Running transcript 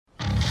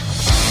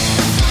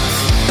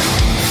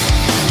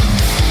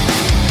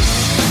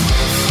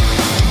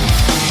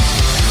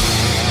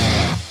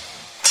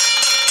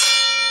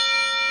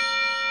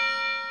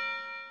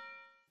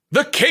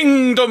The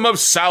Kingdom of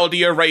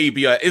Saudi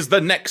Arabia is the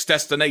next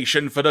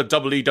destination for the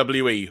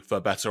WWE, for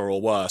better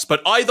or worse.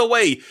 But either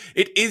way,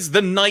 it is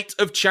the Night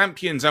of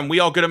Champions, and we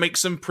are going to make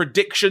some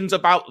predictions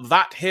about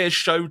that here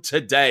show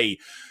today.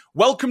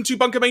 Welcome to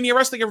Bunkermania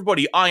Wrestling,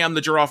 everybody. I am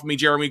the giraffe, me,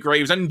 Jeremy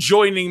Graves, and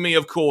joining me,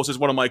 of course, is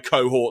one of my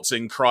cohorts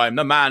in crime,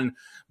 the man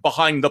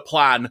behind the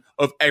plan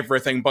of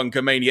everything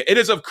Bunkermania. It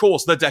is, of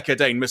course, the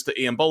decadane Mr.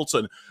 Ian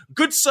Bolton.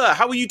 Good sir,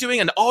 how are you doing,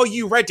 and are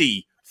you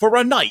ready for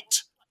a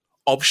Night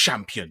of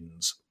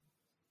Champions?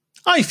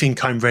 I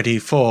think I'm ready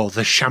for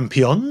the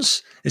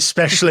champions,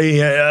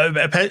 especially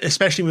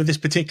with this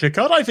particular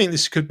card. I think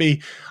this could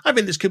be a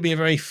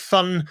very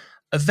fun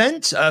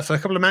event for a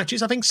couple of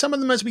matches. I think some of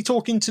them, as we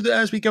go into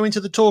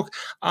the talk,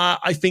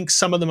 I think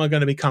some of them are going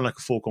to be kind of like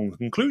a foregone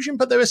conclusion.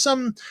 But there are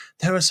some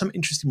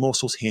interesting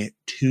morsels here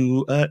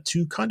to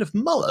kind of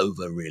mull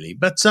over, really.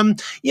 But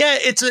yeah,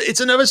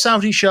 it's another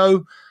Saudi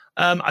show.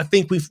 I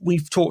think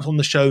we've talked on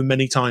the show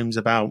many times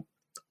about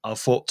our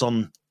thoughts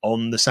on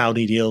the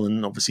Saudi deal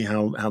and obviously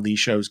how these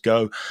shows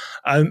go.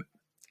 I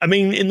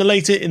mean,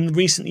 in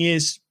recent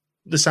years,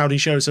 the Saudi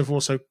shows have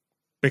also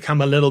become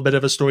a little bit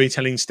of a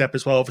storytelling step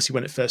as well. Obviously,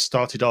 when it first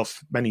started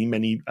off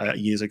many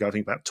years ago, I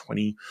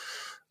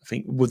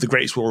think with the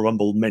Greatest Royal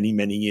Rumble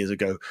many years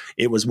ago,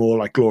 it was more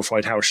like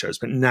glorified house shows.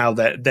 But now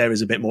there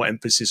is a bit more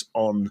emphasis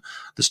on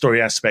the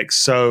story aspects.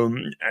 So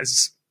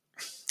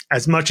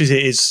as much as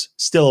it is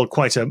still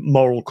quite a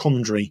moral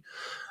quandary,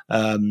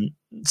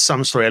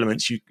 some story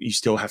elements you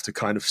still have to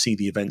kind of see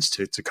the events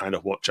to kind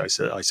of watch, I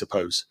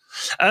suppose.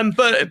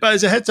 But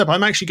as a heads up,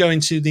 I'm actually going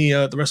to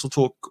the Wrestle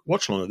Talk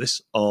watch along of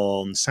this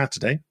on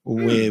Saturday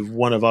with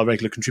one of our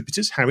regular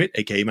contributors, Harriet,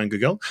 aka Manga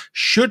Girl.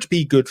 Should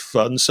be good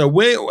fun. So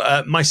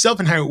myself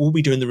and Harriet will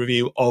be doing the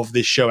review of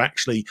this show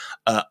actually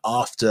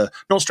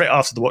not straight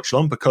after the watch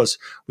along, because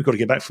we've got to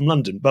get back from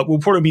London. But we'll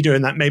probably be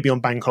doing that maybe on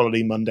Bank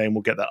Holiday Monday, and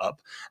we'll get that up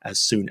as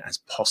soon as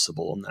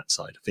possible on that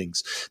side of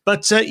things.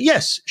 But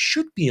yes,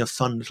 should be a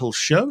fun little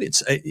show.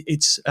 It's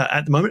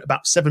at the moment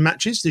about 7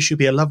 matches. This should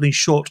be a lovely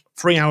short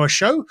 3-hour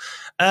show.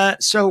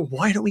 So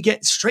why don't we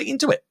get straight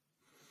into it?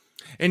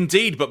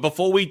 Indeed, but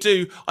before we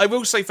do, I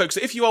will say, folks,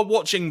 that if you are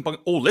watching,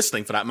 or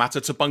listening for that matter,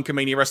 to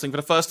Bunkermania Wrestling for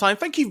the first time,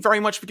 thank you very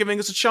much for giving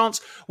us a chance.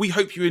 We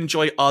hope you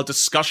enjoy our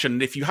discussion.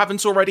 And if you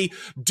haven't already,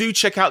 do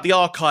check out the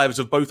archives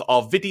of both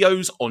our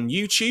videos on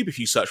YouTube, if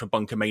you search for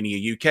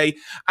Bunkermania UK,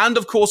 and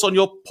of course on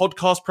your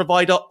podcast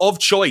provider of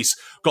choice.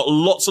 Got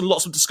lots and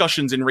lots of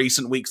discussions in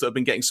recent weeks that have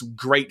been getting some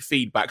great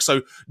feedback.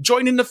 So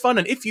join in the fun,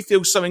 and if you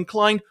feel so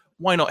inclined,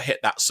 why not hit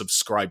that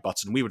subscribe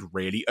button? We would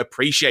really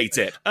appreciate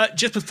it.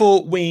 Just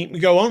before we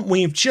go on,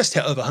 we've just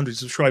hit over 100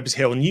 subscribers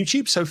here on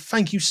YouTube, so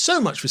thank you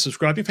so much for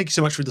subscribing. Thank you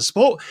so much for the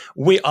support.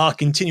 We are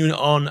continuing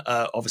on,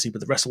 obviously,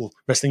 with the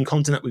wrestling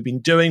content that we've been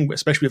doing,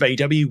 especially with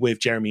AEW, with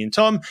Jeremy and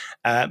Tom,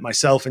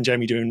 myself and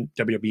Jeremy doing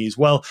WWE as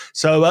well.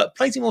 So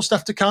plenty more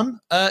stuff to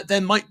come. There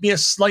might be a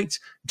slight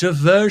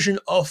diversion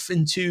off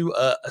into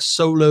a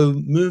solo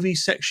movie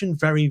section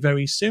very,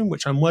 very soon,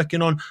 which I'm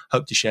working on.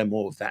 Hope to share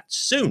more of that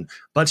soon.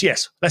 But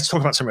yes, let's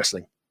talk about some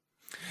wrestling.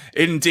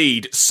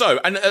 Indeed. So,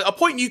 and a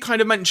point you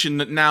kind of mentioned,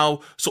 that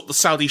now sort of the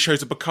Saudi shows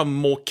have become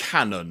more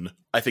canon,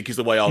 I think is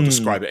the way I'll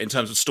describe it in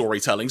terms of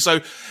storytelling. So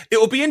it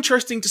will be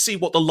interesting to see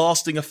what the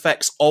lasting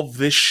effects of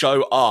this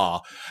show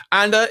are.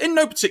 And in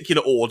no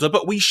particular order,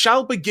 but we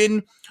shall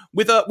begin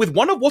with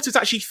one of what is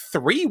actually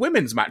 3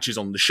 women's matches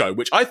on the show,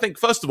 which I think,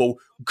 first of all,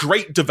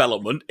 great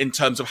development in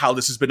terms of how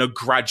this has been a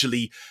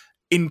gradually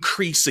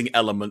increasing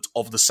element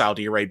of the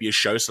Saudi Arabia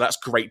show, so that's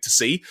great to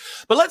see.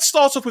 But let's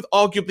start off with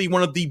arguably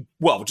one of the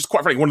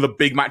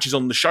big matches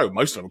on the show.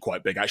 Most of them are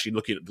quite big, actually,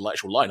 looking at the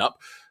actual lineup.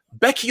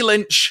 Becky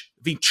Lynch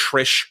v.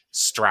 Trish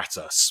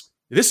Stratus.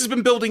 This has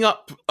been building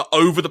up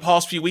over the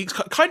past few weeks,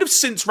 kind of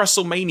since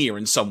WrestleMania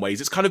in some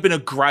ways. It's kind of been a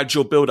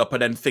gradual build-up,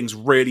 and then things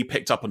really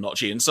picked up a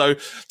notch. And so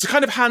to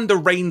kind of hand the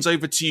reins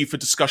over to you for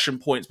discussion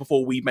points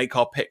before we make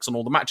our picks on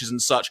all the matches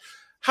and such,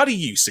 how do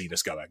you see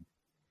this going?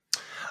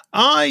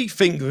 I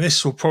think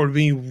this will probably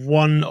be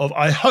one of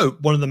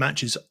the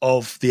matches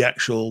of the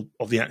actual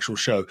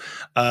show.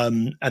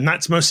 And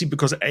that's mostly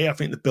because I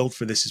think the build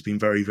for this has been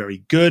very,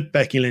 very good.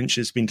 Becky Lynch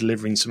has been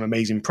delivering some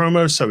amazing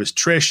promos. So is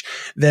Trish.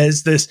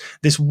 There's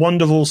this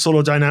wonderful sort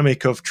of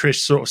dynamic of Trish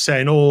sort of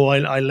saying,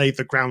 I laid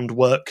the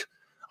groundwork.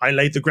 I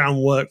laid the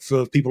groundwork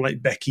for people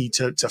like Becky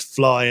to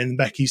fly. And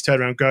Becky's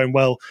turned around going,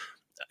 well,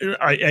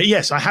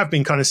 I have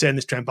been kind of saying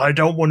this trend, but I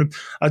don't want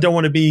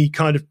to be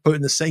kind of put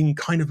in the same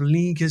kind of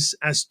league as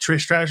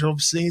Trish Stratus,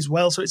 obviously, as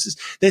well. So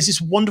there's this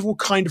wonderful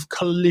kind of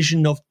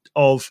collision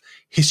of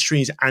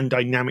histories and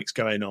dynamics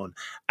going on,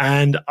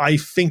 and I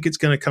think it's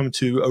going to come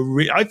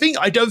to I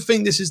don't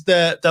think this is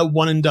the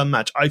one and done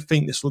match. I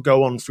think this will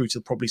go on through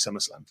to probably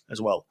SummerSlam as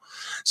well.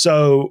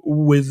 So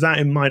with that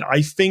in mind,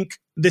 I think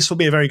this will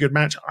be a very good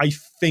match. I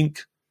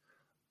think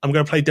I'm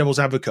going to play devil's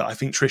advocate. I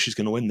think Trish is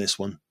going to win this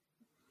one.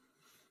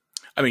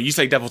 I mean, you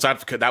say devil's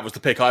advocate, that was the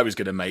pick I was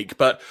going to make,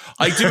 but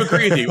I do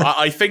agree with you.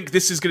 I think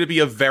this is going to be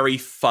a very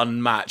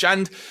fun match.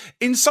 And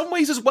in some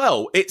ways as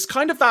well, it's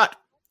kind of that,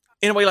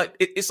 in a way, like,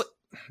 it's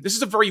this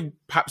is a very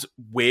perhaps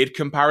weird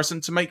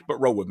comparison to make, but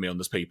roll with me on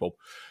this, people.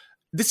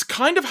 This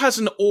kind of has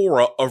an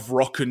aura of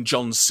Rock and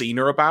John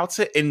Cena about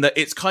it, in that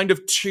it's kind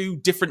of two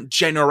different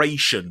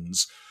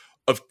generations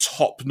of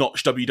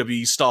top-notch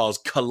WWE stars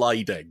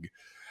colliding.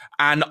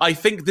 And I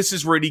think this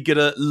is really going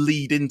to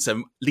lead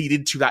into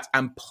that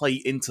and play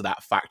into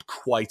that fact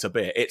quite a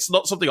bit. It's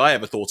not something I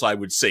ever thought I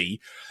would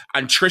see.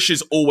 And Trish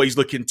is always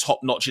looking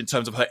top-notch in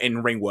terms of her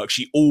in-ring work.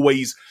 She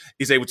always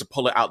is able to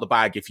pull it out the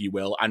bag, if you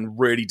will, and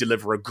really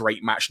deliver a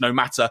great match, no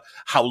matter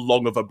how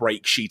long of a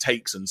break she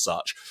takes and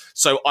such.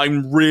 So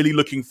I'm really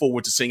looking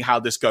forward to seeing how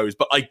this goes.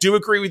 But I do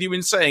agree with you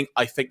in saying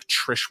I think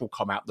Trish will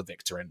come out the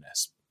victor in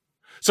this.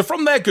 So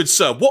from there, good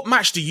sir, what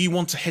match do you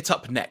want to hit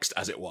up next,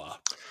 as it were?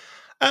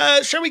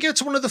 Shall we go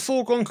to one of the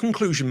foregone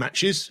conclusion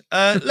matches?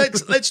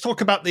 Let's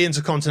talk about the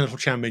Intercontinental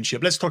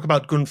Championship. Let's talk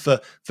about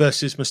Gunther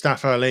versus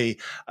Mustafa Ali.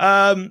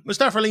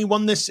 Mustafa Ali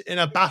won this in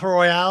a battle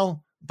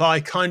royale by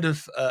kind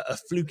of a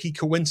fluky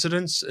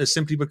coincidence,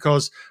 simply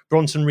because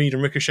Bronson Reed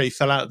and Ricochet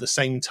fell out at the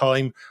same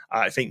time.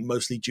 I think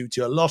mostly due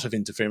to a lot of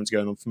interference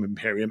going on from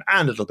Imperium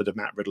and a little bit of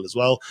Matt Riddle as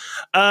well.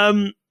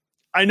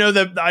 I know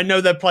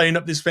they're playing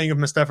up this thing of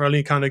Mustafa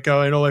Ali kind of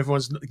going, oh,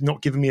 everyone's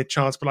not giving me a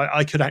chance, but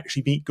I could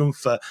actually beat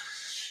Gunther.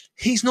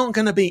 He's not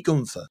going to beat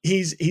Gunther.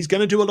 He's going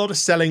to do a lot of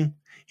selling.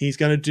 He's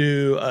going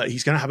to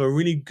have a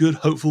really good,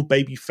 hopeful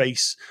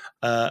babyface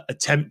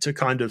attempt to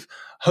kind of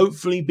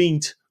hopefully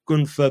beat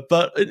Gunther.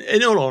 But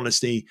in all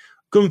honesty,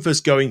 Gunther's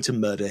going to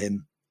murder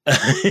him.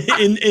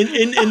 in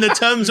the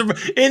terms of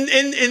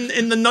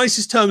in the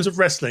nicest terms of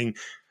wrestling,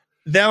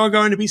 there are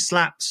going to be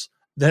slaps.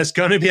 There's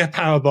going to be a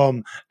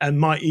powerbomb, and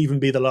might even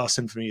be the last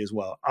symphony as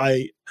well.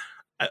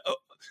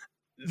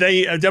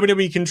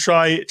 WWE can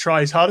try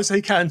as hard as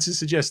they can to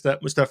suggest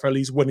that Mustafa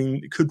Ali's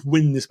could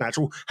win this match,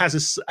 or has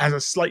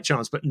a slight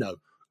chance, but no,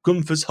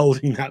 Gunther's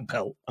holding that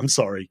belt. I'm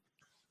sorry.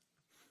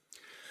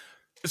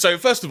 So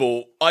first of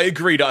all, I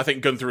agree that I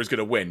think Gunther is going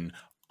to win.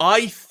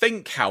 I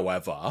think,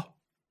 however,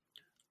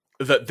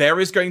 that there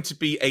is going to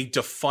be a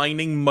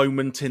defining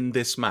moment in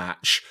this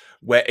match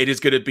where it is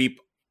going to be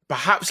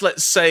perhaps,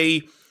 let's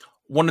say,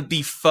 one of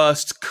the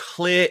first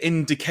clear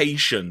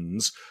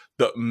indications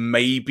that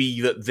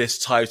maybe that this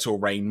title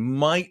reign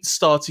might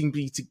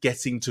be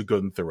getting to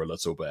Gunther a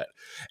little bit.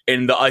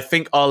 In that I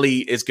think Ali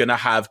is going to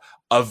have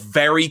a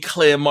very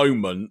clear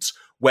moment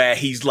where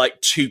he's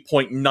like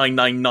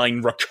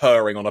 2.999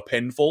 recurring on a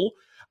pinfall,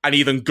 and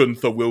even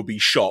Gunther will be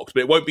shocked.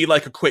 But it won't be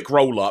like a quick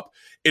roll-up.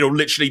 It'll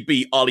literally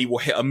be Ali will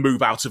hit a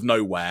move out of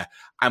nowhere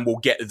and we'll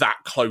get that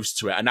close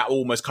to it. And that will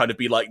almost kind of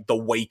be like the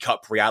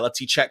wake-up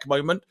reality check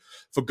moment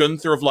for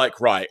Gunther of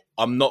like, right,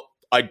 I've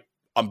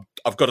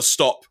got to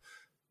stop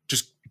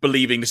just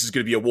believing this is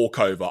going to be a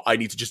walkover. I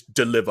need to just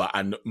deliver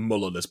and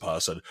muller this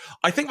person.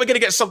 I think we're going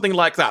to get something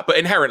like that, but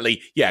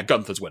inherently, yeah,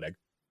 Gunther's winning.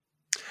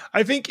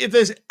 I think if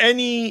there's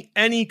any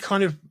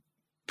kind of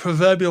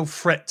proverbial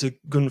threat to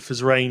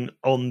Gunther's reign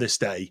on this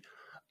day,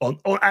 on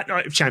at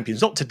Night of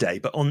Champions, not today,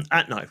 but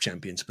at Night of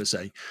Champions per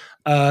se,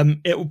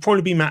 it will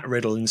probably be Matt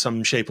Riddle in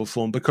some shape or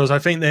form, because I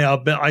think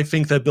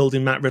they're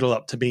building Matt Riddle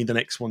up to be the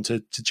next one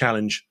to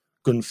challenge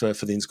Gunther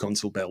for the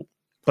Intercontinental belt.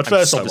 But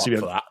first, obviously,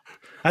 for that.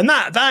 And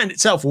that in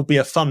itself will be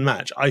a fun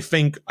match. I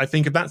think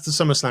if that's the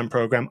SummerSlam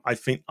program, I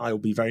think I will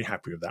be very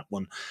happy with that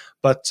one.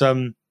 But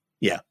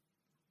yeah,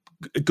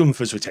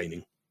 Gunther's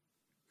retaining.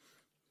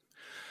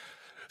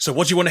 So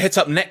what do you want to hit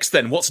up next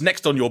then? What's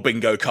next on your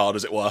bingo card,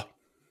 as it were?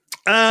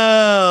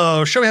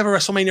 Oh, shall we have a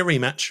WrestleMania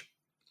rematch?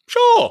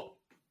 Sure.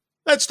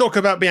 Let's talk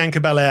about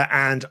Bianca Belair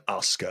and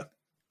Asuka.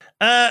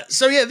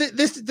 So yeah,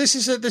 this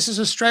is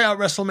a straight out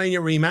WrestleMania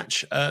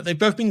rematch. They've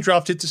both been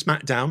drafted to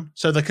SmackDown,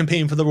 so they're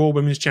competing for the Raw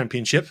Women's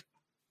Championship,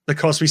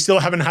 because we still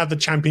haven't had the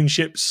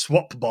championship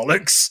swap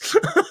bollocks.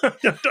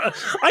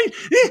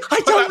 I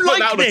don't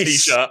like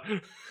this.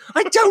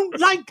 I don't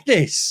like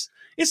this.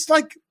 It's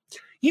like,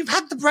 you've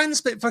had the brand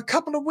split for a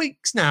couple of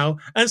weeks now,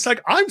 and it's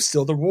like, I'm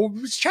still the Raw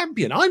Women's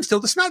Champion. I'm still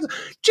the SmackDown.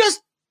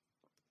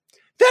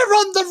 They're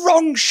on the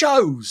wrong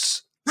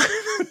shows.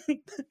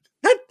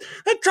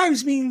 That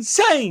drives me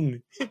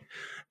insane.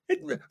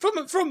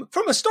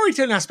 From a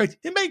storytelling aspect,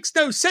 it makes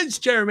no sense,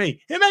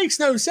 Jeremy. It makes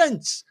no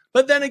sense.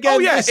 But then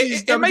again, this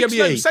is WWE. It makes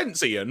no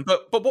sense, Ian.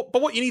 But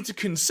what you need to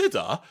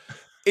consider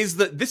is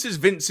that this is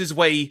Vince's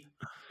way,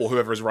 or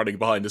whoever is running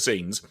behind the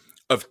scenes,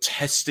 of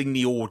testing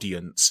the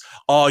audience.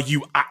 Are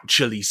you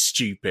actually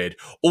stupid?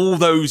 All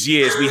those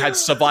years we had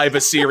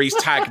Survivor Series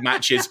tag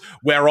matches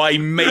where I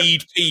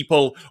made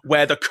people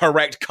wear the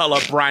correct color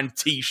brand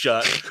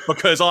t-shirt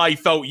because I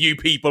felt you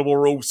people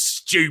were all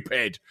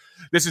stupid.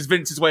 This is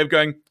Vince's way of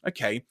going,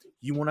 okay,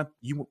 you want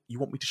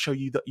me to show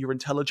you that you're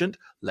intelligent?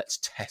 Let's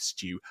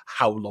test you.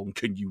 How long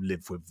can you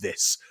live with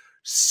this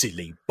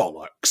silly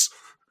bollocks?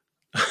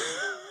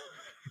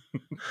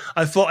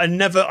 I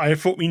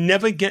thought we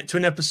never get to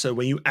an episode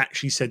where you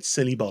actually said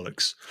silly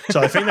bollocks.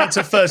 So I think that's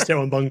a first here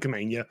on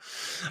Bunkermania.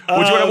 Do you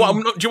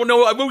want to know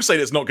what I will say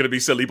that's not going to be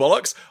silly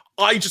bollocks?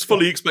 I just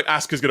fully expect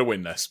Asuka's going to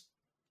win this.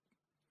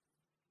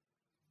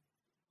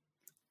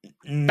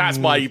 That's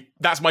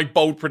my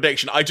bold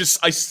prediction.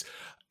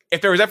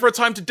 if there is ever a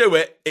time to do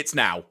it, it's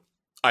now,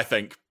 I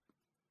think.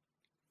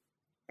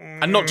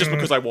 And not just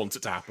because I want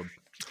it to happen.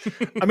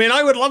 I mean,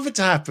 I would love it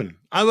to happen.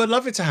 I would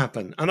love it to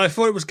happen. And I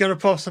thought it was going to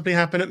possibly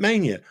happen at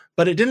Mania,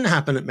 but it didn't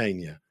happen at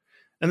Mania.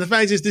 And the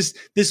fact is,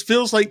 this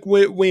feels like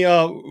we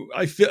are.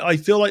 I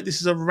feel like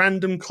this is a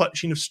random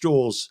clutching of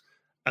straws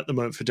at the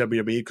moment for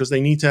WWE, because they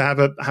need to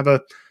have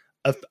a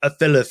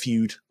filler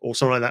feud or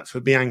something like that for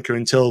Bianca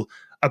until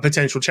a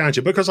potential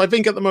challenger. Because I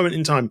think at the moment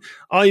in time,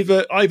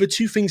 either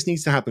two things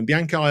needs to happen.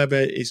 Bianca either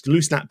is to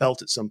lose that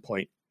belt at some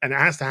point, and it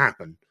has to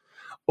happen,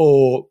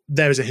 or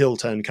there is a heel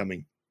turn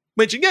coming,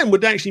 which again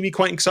would actually be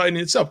quite exciting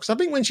in itself. Because I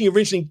think when she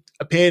originally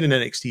appeared in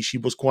NXT, she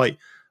was quite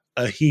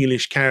a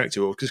heelish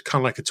character, or just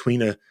kind of like a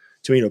tweener.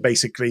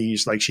 Basically,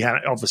 like she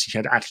had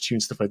attitude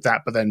and stuff like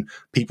that, but then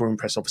people were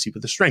impressed obviously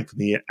with the strength and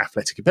the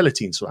athletic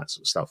ability and so that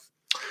sort of stuff.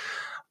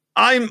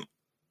 I'm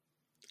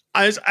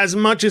as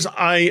much as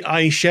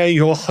I share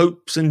your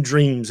hopes and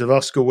dreams of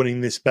Asuka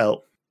winning this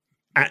belt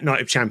at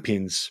Night of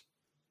Champions,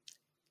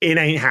 it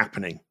ain't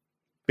happening.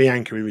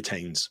 Bianca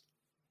retains.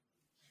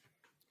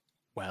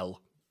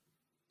 Well,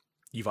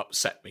 you've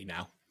upset me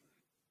now.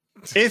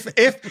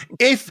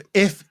 If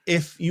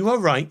you are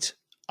right,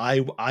 I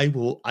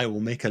will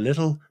make a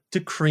little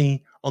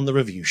decree on the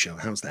review show.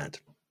 How's that?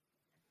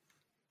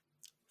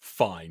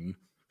 Fine.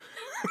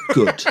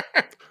 Good.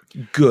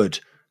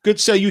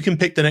 So you can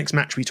pick the next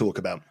match we talk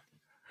about.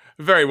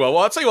 Very well.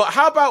 Well, I'll tell you what.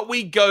 How about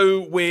we go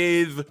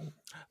with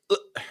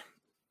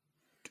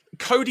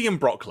Cody and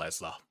Brock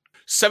Lesnar?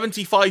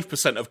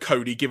 75% of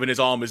Cody, given his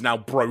arm is now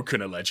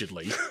broken,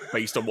 allegedly,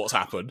 based on what's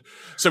happened.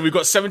 So we've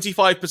got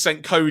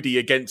 75% Cody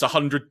against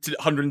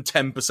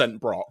 110%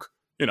 Brock.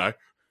 You know.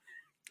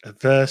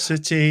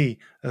 Adversity.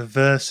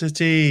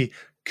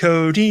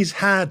 Cody's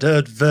had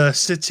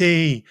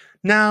adversity.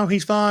 Now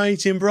he's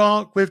fighting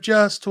Brock with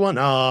just one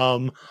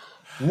arm.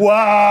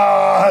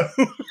 Wow!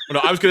 No,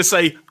 I was going to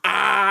say,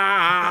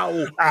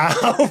 ow!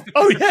 Ow!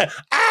 Oh, yeah!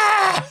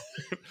 Ah!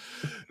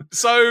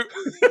 So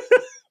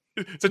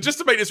just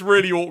to make this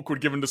really awkward,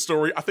 given the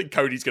story, I think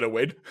Cody's going to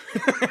win.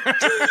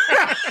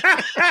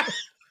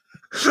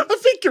 I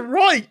think you're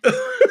right.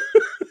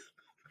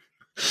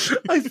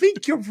 I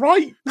think you're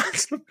right.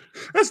 That's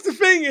the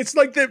thing. It's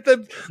like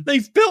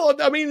they've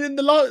built. I mean,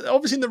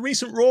 obviously in the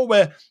recent Raw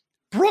where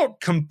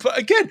Brock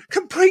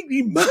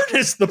completely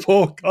murders the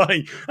poor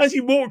guy as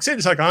he walks in.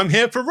 It's like, I'm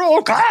here for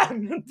Raw.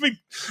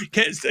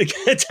 Get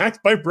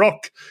attacked by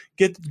Brock.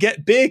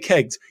 Get beer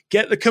kegged.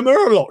 Get the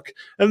Kimura lock,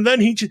 and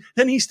then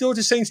he's still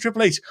just saying to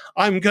Triple H,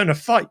 "I'm gonna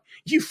fight.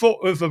 You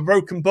fought with a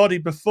broken body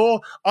before.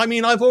 I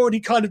mean, I've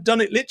already kind of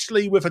done it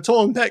literally with a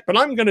torn pec, but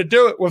I'm gonna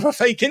do it with a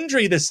fake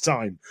injury this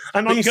time,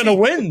 and I'm gonna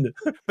win."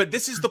 But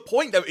this is the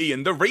point, though,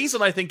 Ian. The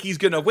reason I think he's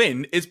gonna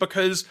win is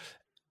because,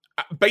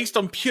 based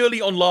on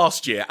purely on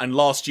last year and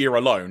last year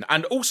alone,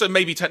 and also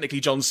maybe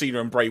technically John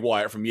Cena and Bray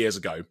Wyatt from years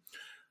ago,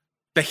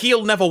 the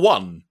heel never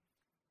won.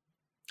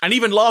 And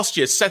even last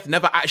year, Seth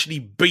never actually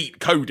beat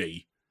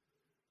Cody.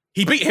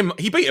 He beat him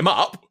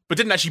up, but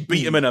didn't actually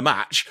beat him in a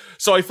match.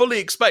 So I fully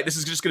expect this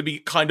is just going to be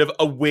kind of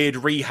a weird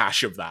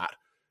rehash of that,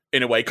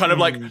 in a way. Kind of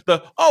like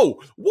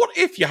what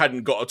if you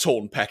hadn't got a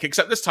torn pec,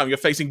 except this time you're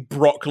facing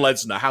Brock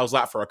Lesnar. How's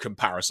that for a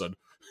comparison?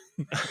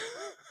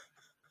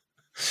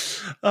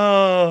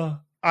 I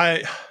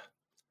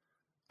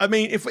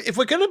mean, if we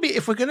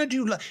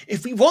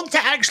want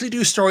to actually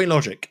do story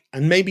logic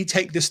and maybe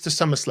take this to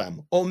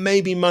SummerSlam or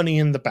maybe Money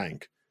in the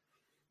Bank,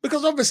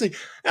 because obviously,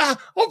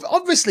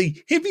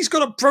 if he's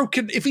got a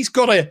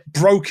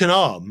broken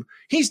arm,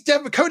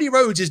 Cody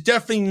Rhodes is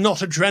definitely not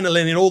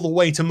adrenaline all the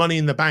way to Money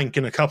in the Bank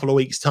in a couple of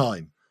weeks'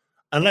 time,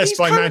 unless he's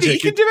by Cody, magic he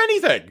can do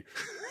anything.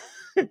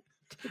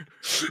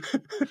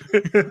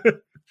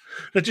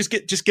 Just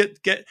get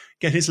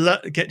his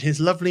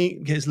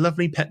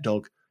lovely pet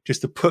dog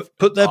just to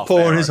put their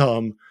paw on his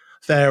arm.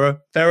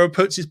 Pharaoh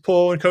puts his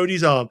paw on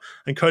Cody's arm,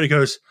 and Cody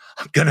goes,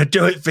 "I'm gonna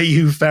do it for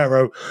you,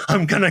 Pharaoh.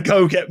 I'm gonna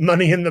go get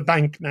Money in the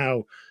Bank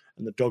now."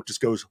 And the dog just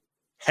goes,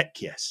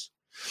 "Heck yes."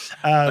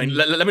 I mean,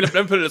 let me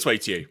put it this way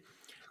to you.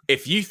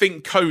 If you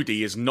think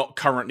Cody is not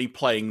currently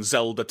playing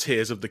Zelda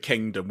Tears of the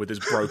Kingdom with his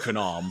broken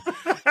arm,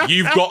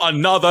 you've got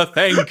another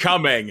thing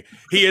coming.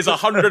 He is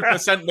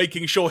 100%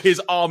 making sure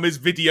his arm is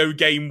video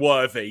game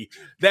worthy.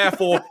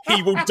 Therefore,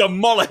 he will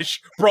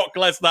demolish Brock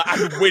Lesnar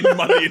and win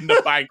Money in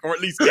the Bank, or at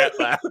least get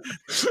there.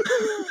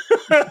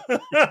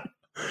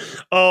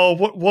 Oh,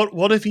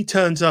 what if he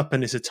turns up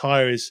and his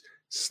attire is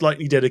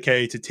slightly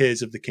dedicated to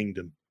Tears of the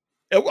Kingdom?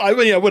 I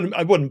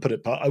wouldn't put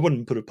it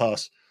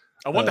past.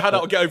 I wonder how that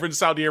will get over in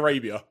Saudi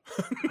Arabia.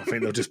 I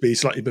think they'll just be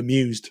slightly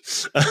bemused.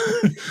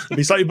 They'll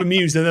be slightly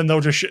bemused, and then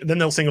they'll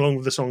sing along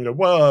with the song and go,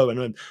 "Whoa,"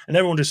 and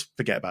everyone just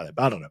forget about it.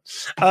 But I don't know.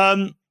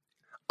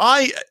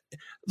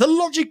 The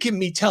logic in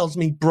me tells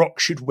me Brock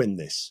should win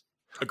this.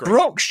 Agreed.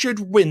 Brock should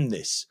win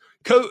this.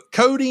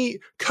 Cody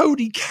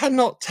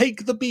cannot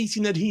take the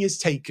beating that he has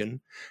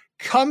taken,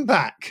 come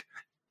back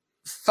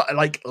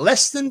like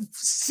less than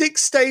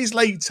 6 days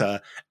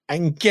later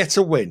and get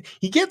a win.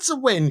 He gets a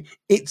win.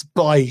 It's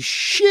by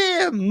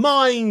sheer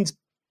mind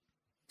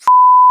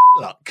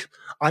luck.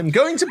 I'm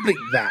going to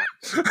bleep that.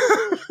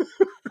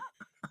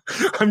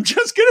 I'm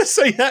just going to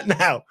say that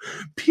now.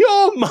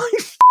 Pure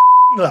mind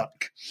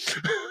luck.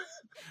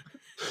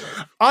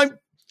 I'm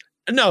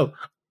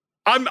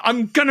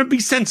going to be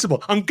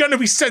sensible. I'm going to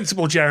be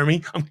sensible,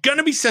 Jeremy. I'm going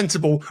to be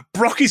sensible.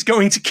 Brock is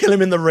going to kill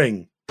him in the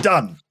ring.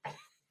 Done.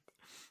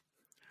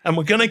 And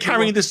we're going to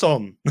carry this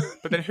on.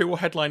 But then who will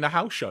headline the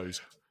house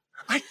shows?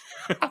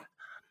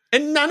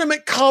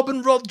 Inanimate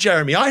carbon rod,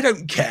 Jeremy. I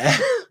don't care.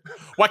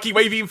 Wacky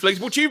wavy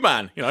inflatable tube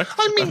man, you know.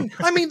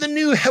 I mean, the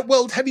new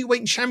World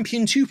Heavyweight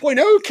Champion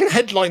 2.0 can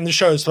headline the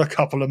shows for a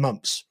couple of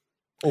months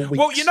or weeks.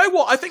 Well, you know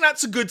what? I think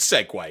that's a good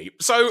segue.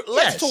 So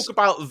let's talk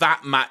about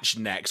that match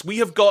next. We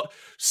have got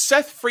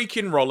Seth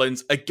freaking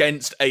Rollins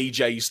against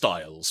AJ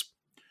Styles.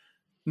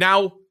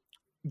 Now,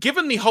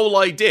 given the whole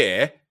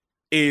idea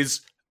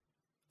is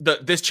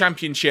that this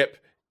championship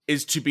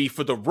is to be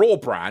for the Raw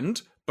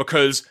brand,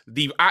 because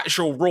the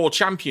actual Raw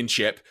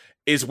Championship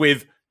is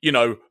with, you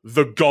know,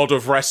 the god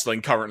of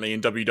wrestling currently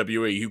in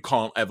WWE who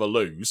can't ever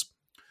lose.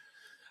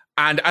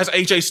 And as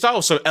AJ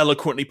Styles so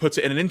eloquently put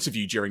it in an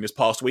interview during this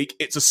past week,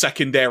 it's a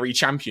secondary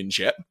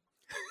championship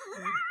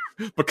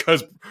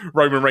because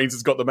Roman Reigns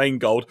has got the main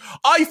gold.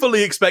 I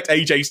fully expect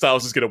AJ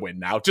Styles is going to win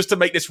now, just to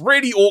make this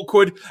really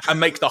awkward and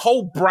make the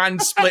whole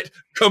brand split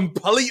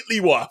completely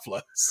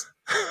worthless.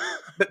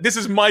 This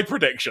is my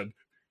prediction.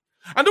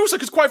 And also,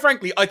 because quite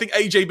frankly, I think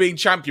AJ being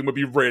champion would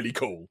be really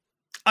cool.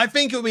 I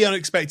think it would be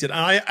unexpected.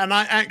 And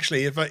I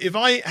actually, if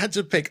I had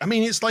to pick,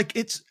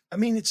 it's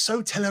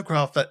so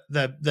telegraphed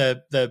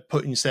that they're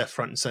putting Seth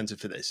front and center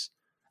for this.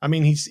 I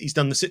mean, he's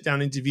done the sit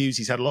down interviews.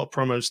 He's had a lot of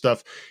promo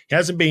stuff. He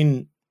hasn't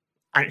been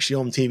actually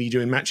on TV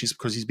doing matches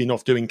because he's been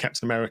off doing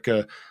Captain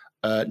America,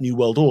 New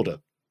World Order,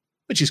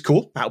 which is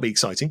cool. That'll be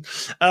exciting.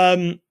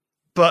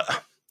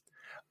 But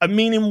I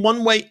mean, in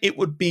one way, it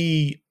would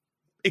be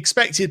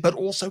expected, but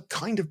also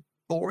kind of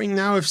boring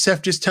now if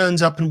Seth just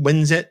turns up and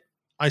wins it,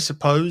 I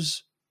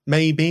suppose,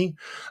 maybe.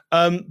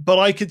 But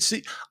I could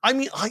see,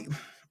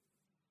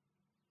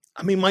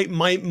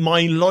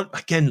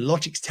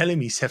 logic's telling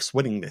me Seth's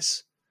winning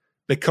this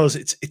because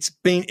it's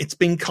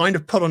been kind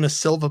of put on a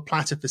silver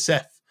platter for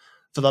Seth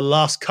for the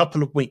last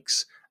couple of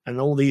weeks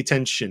and all the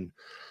attention.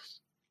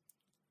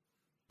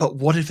 But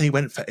what if they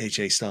went for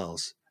AJ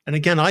Styles? And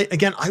again, I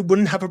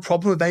wouldn't have a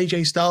problem with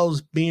AJ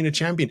Styles being a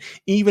champion,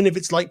 even if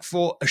it's like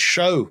for a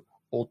show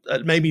or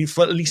maybe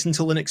for at least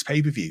until the next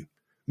pay-per-view,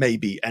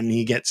 maybe, and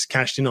he gets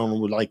cashed in on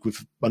like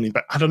with money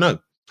back. I don't know.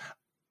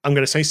 I'm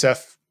going to say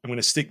Seth. I'm going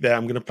to stick there.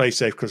 I'm going to play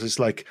safe because it's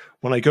like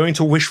when I go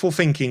into wishful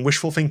thinking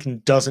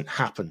doesn't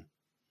happen.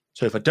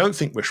 So if I don't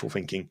think wishful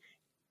thinking,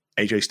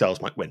 AJ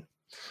Styles might win.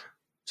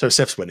 So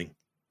Seth's winning.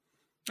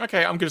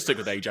 Okay, I'm going to stick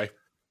with AJ.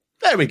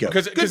 There we go.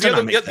 Because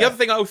the other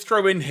thing I'll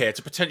throw in here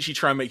to potentially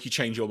try and make you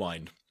change your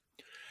mind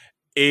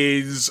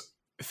is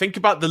think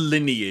about the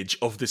lineage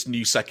of this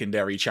new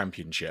secondary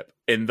championship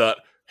in that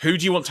who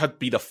do you want to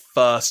be the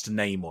first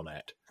name on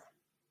it?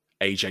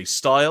 AJ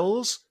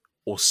Styles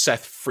or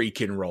Seth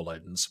freaking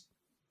Rollins?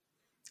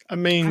 I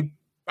mean,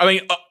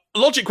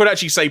 logic would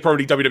actually say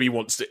probably WWE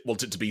wants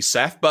it to be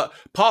Seth, but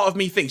part of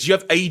me thinks you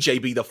have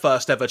AJ be the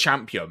first ever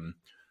champion.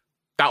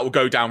 That will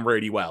go down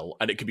really well,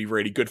 and it could be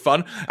really good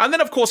fun. And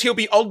then, of course, he'll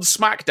be on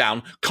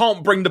SmackDown,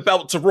 can't bring the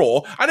belt to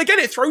Raw, and again,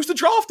 it throws the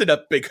draft in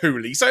a big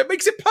hoolie, so it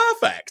makes it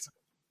perfect.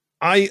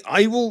 I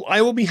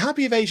will be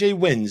happy if AJ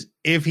wins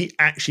if he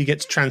actually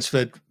gets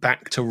transferred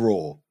back to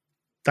Raw.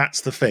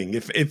 That's the thing.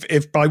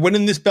 If by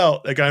winning this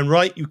belt they're going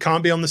right, you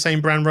can't be on the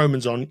same brand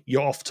Roman's on,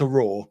 you're off to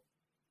Raw.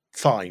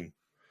 Fine.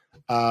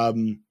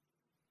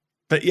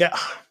 But yeah.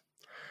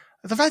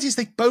 The fact is,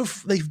 they've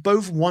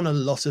both won a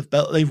lot of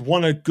belts. They've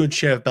won a good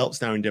share of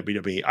belts now in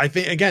WWE. I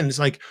think again, it's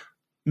like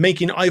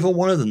making either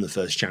one of them the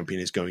first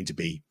champion is going to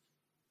be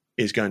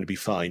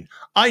fine.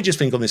 I just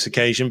think on this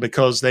occasion,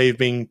 because they've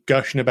been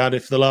gushing about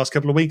it for the last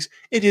couple of weeks,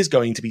 it is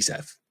going to be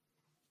Seth.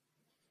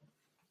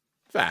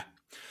 Fair.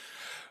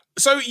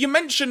 So we've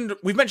mentioned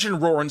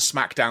Raw and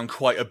SmackDown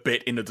quite a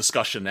bit in the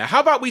discussion there.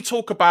 How about we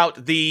talk about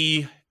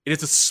it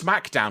is a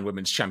SmackDown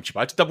Women's Championship.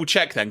 I had to double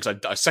check then because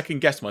I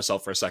second guessed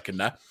myself for a second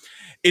there.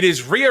 It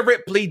is Rhea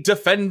Ripley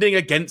defending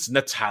against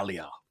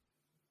Natalya.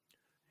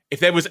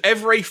 If there was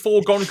ever a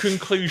foregone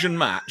conclusion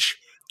match,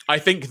 I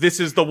think this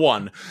is the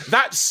one.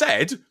 That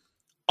said,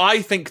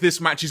 I think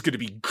this match is going to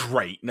be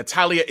great.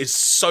 Natalya is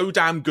so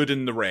damn good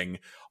in the ring.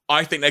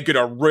 I think they're going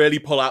to really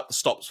pull out the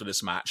stops for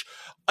this match.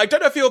 I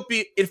don't know if it will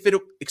be, if I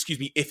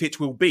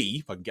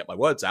can get my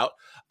words out,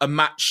 a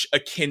match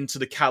akin to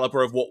the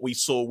caliber of what we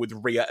saw with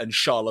Rhea and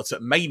Charlotte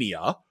at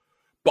Mania.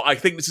 But I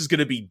think this is going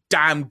to be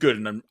damn good,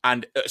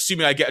 and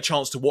assuming I get a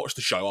chance to watch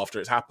the show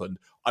after it's happened,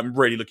 I'm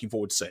really looking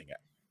forward to seeing it.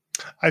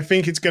 I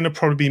think it's going to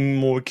probably be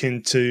more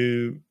akin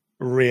to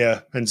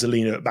Rhea and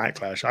Zelina at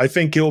Backlash. I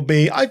think there'll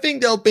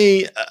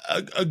be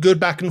a good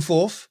back and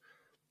forth,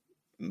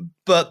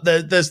 but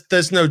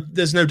there's no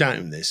doubt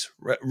in this.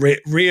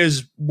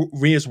 Rhea's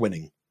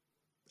winning.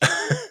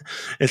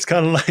 It's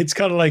kind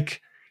of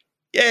like,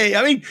 yeah.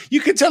 I mean, you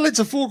could tell it's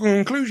a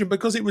foregone conclusion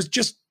because it was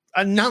just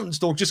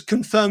announced or just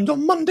confirmed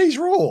on Monday's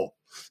Raw.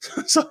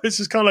 So it's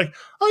just kind of like,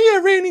 oh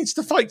yeah, Rhea needs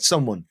to fight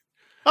someone.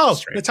 Oh,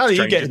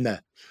 Natalia, you get in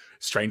there.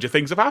 Stranger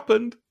things have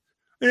happened.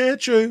 Yeah,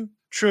 true.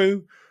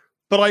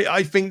 But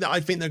I think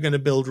they're going to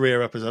build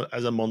Rhea up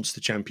as a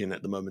monster champion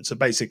at the moment. So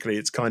basically,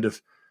 it's kind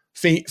of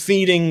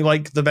feeding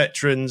like the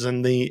veterans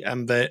and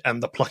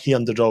the plucky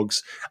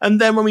underdogs. And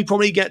then when we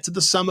probably get to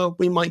the summer,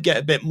 we might get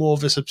a bit more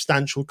of a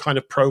substantial kind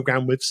of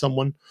program with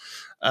someone.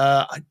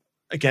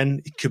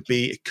 Again, it could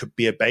be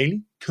a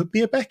Bayley, could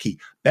be a Becky.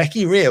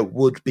 Becky Rhea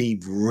would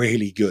be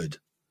really good.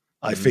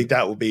 I think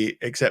that would be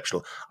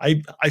exceptional.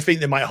 I think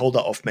they might hold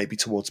that off maybe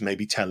towards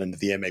tail end of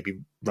the year, maybe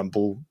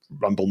Rumble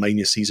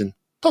Mania season,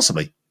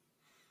 possibly.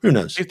 Who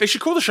knows? They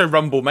should call the show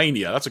Rumble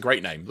Mania. That's a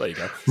great name. There you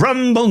go.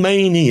 Rumble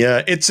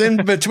Mania. It's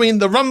in between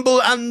the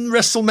Rumble and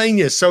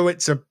WrestleMania, so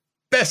it's a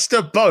best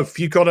of both.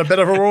 You've got a bit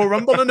of a Royal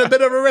Rumble and a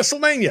bit of a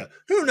WrestleMania.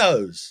 Who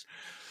knows?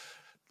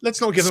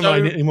 Let's not give them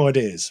any more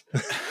ideas.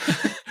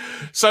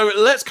 So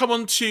let's come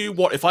on to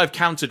what, if I've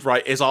counted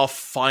right, is our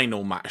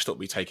final match that will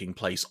be taking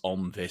place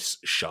on this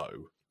show.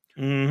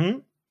 Mm-hmm.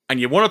 And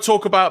you want to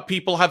talk about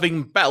people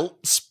having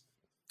belts?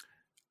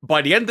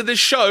 By the end of this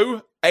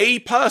show, a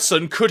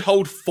person could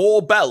hold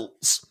 4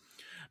 belts.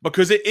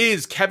 Because it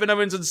is Kevin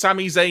Owens and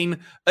Sami Zayn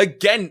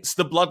against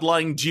the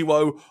Bloodline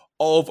duo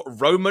of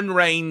Roman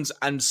Reigns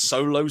and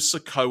Solo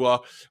Sikoa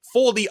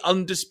for the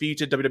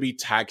undisputed WWE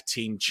Tag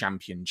Team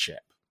Championship.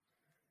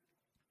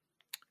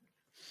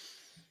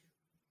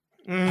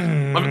 All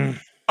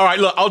right,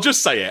 look, I'll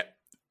just say it.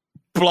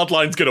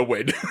 Bloodline's going to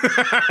win.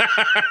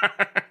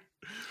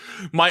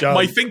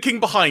 My thinking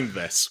behind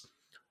this,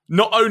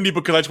 not only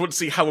because I just want to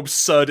see how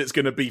absurd it's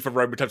going to be for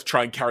Roman to have to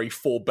try and carry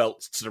 4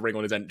 belts to the ring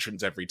on his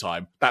entrance every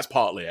time. That's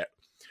partly it.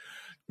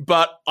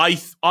 But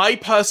I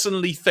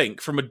personally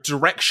think, from a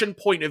direction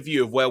point of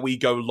view of where we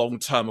go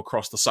long-term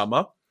across the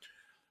summer,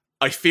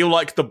 I feel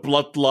like the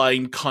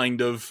Bloodline kind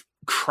of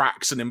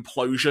cracks and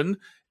implosion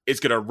is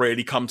going to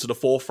really come to the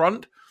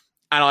forefront.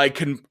 And I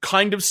can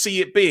kind of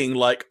see it being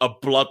like a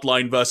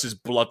Bloodline versus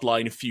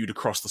Bloodline feud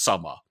across the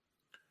summer.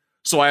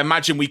 So I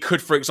imagine we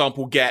could, for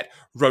example, get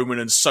Roman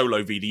and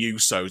Solo v the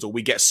Usos, or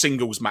we get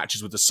singles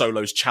matches with the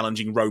Solos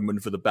challenging Roman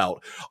for the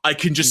belt. I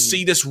can just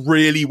see this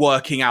really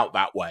working out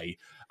that way,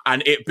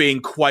 and it being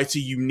quite a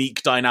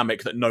unique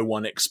dynamic that no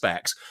one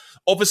expects.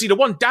 Obviously, the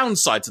one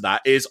downside to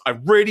that is I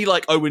really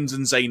like Owens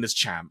and Zayn as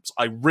champs.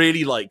 I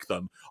really like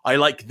them. I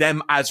like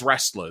them as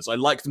wrestlers. I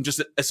like them just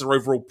as their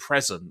overall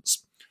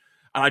presence.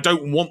 And I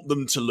don't want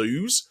them to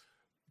lose,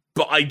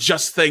 but I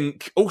just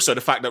think also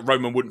the fact that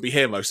Roman wouldn't be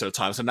here most of the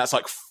time. So that's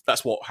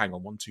what, hang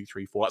on, 1, 2,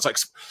 3, 4. That's like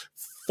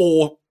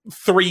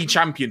 3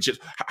 championships.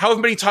 However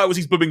many titles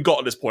he's been got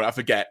at this point, I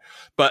forget.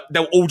 But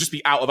they'll all just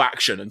be out of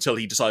action until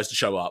he decides to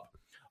show up.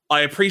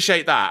 I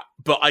appreciate that,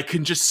 but I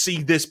can just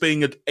see this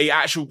being a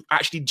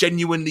actually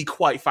genuinely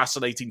quite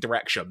fascinating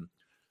direction.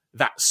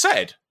 That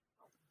said,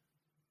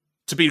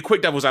 to be a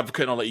quick devil's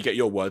advocate, and I'll let you get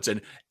your words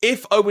in,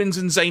 if Owens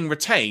and Zayn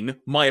retain,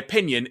 my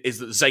opinion is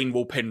that Zayn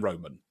will pin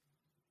Roman.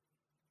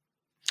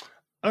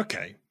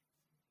 Okay.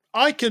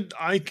 I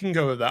can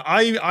go with that.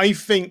 I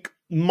think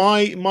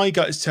my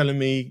gut is telling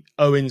me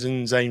Owens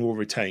and Zayn will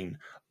retain,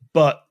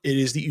 but it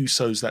is the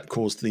Usos that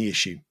caused the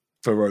issue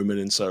for Roman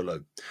and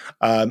Solo.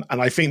 And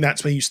I think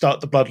that's where you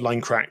start the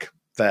Bloodline crack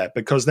there,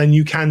 because then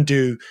you can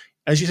do,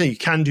 as you say, you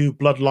can do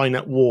Bloodline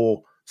at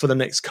war for the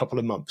next couple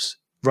of months,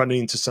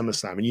 running into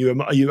SummerSlam, and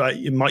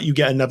you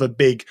get another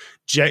big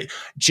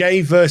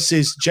Jay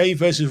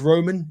versus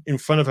Roman in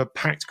front of a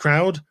packed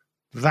crowd.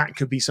 That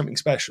could be something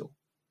special.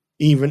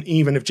 Even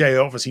if Jay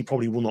obviously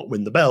probably will not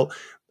win the belt,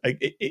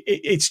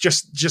 it's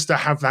just to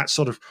have that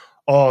sort of,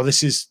 oh,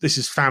 this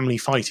is family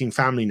fighting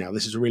family now.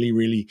 This is really,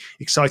 really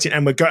exciting,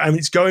 and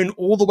it's going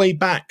all the way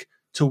back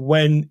to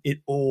when it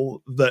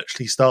all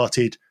virtually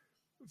started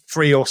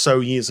 3 or so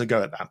years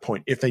ago. At that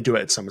point, if they do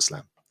it at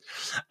SummerSlam.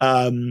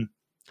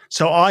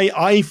 So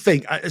I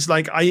think it's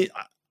like I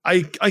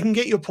can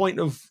get your point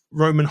of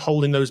Roman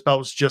holding those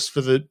belts just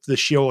for the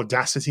sheer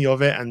audacity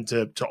of it, and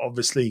to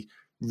obviously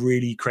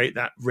really create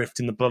that rift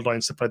in the bloodline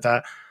and stuff like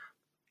that.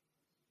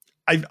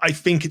 I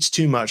think it's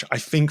too much. I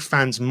think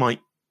fans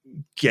might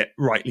get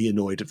rightly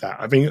annoyed at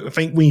that. I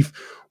think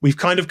we've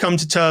kind of come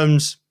to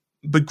terms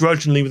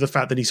begrudgingly with the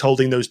fact that he's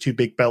holding those 2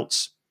 big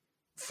belts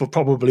for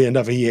probably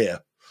another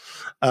year.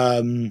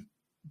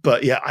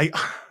 But yeah,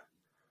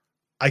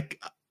 I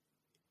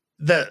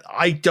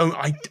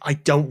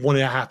don't want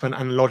it to happen,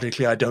 and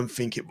logically, I don't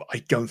think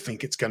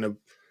it's going to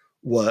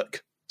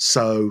work.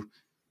 So,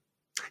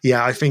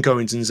 yeah, I think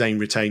Owens and Zayn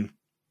retain,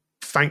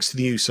 thanks to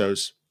the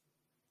Usos.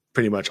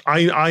 Pretty much,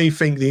 I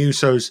think the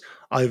Usos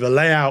either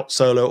lay out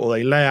Solo or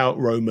they lay out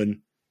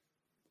Roman,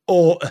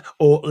 or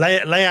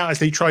lay out as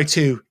they try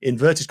to,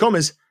 inverted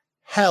commas,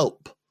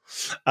 help.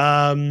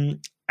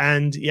 And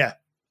yeah,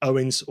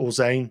 Owens or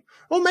Zayn,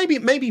 or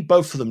maybe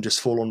both of them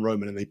just fall on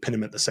Roman and they pin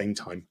him at the same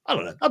time. I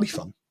don't know. That'd be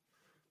fun.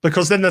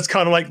 Because then that's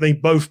kind of like they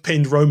both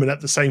pinned Roman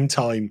at the same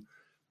time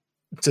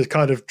to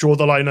kind of draw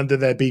the line under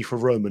their beef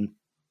of Roman.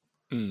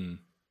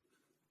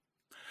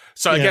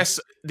 So I guess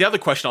the other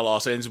question I'll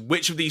ask is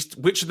which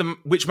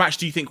match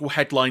do you think will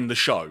headline the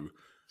show?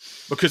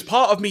 Because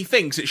part of me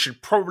thinks it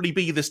should probably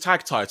be this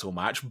tag title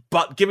match,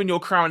 but given you're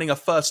crowning a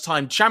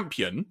first-time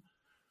champion,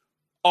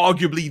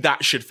 arguably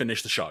that should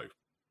finish the show.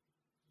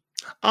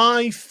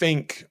 I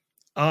think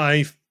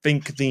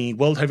the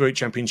World Heavyweight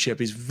Championship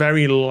is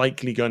very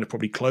likely going to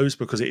probably close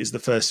because it is the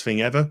first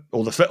thing ever,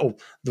 or the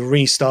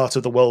restart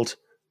of the World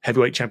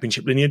Heavyweight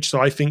Championship lineage.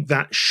 So I think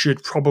that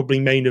should probably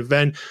main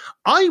event.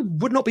 I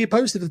would not be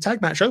opposed if the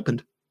tag match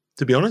opened,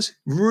 to be honest.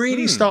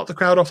 Really start the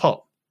crowd off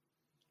hot.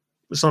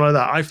 Something like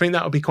that. I think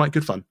that would be quite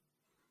good fun.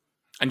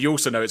 And you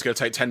also know it's going to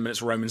take 10 minutes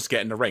for Romans to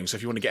get in the ring. So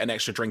if you want to get an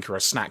extra drink or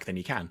a snack, then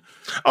you can.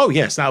 Oh,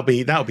 yes. That'll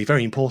be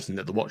very important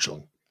at the watch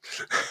long.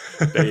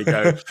 There you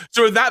go.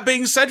 So with that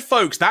being said,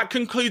 folks, that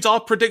concludes our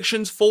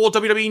predictions for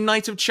WWE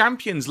Night of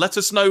Champions. Let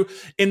us know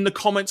in the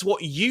comments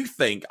what you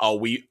think. Are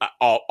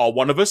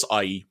one of us,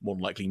 i.e. more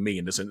than likely me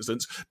in this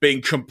instance,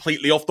 being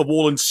completely off the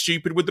wall and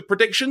stupid with the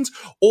predictions?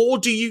 Or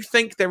do you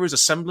think there is a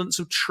semblance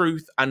of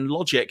truth and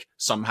logic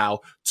somehow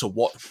to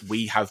what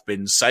we have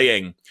been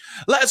saying?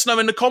 Let us know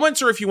in the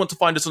comments, or if you want to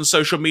find us on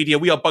social media,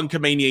 we are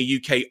Bunkermania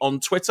UK on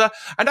Twitter.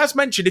 And as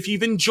mentioned, if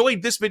you've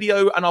enjoyed this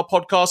video and our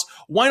podcast,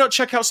 why not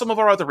check out some of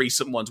our other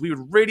recent ones? We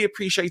would really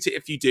appreciate it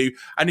if you do.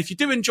 And if you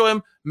do enjoy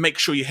them, make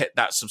sure you hit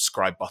that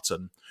subscribe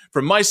button.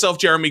 From myself,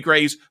 Jeremy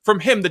Graves, from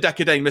him, the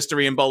decadent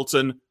Mr. Ian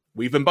Bolton,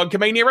 we've been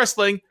Bunkermania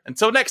Wrestling.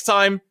 Until next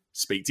time,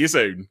 speak to you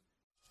soon.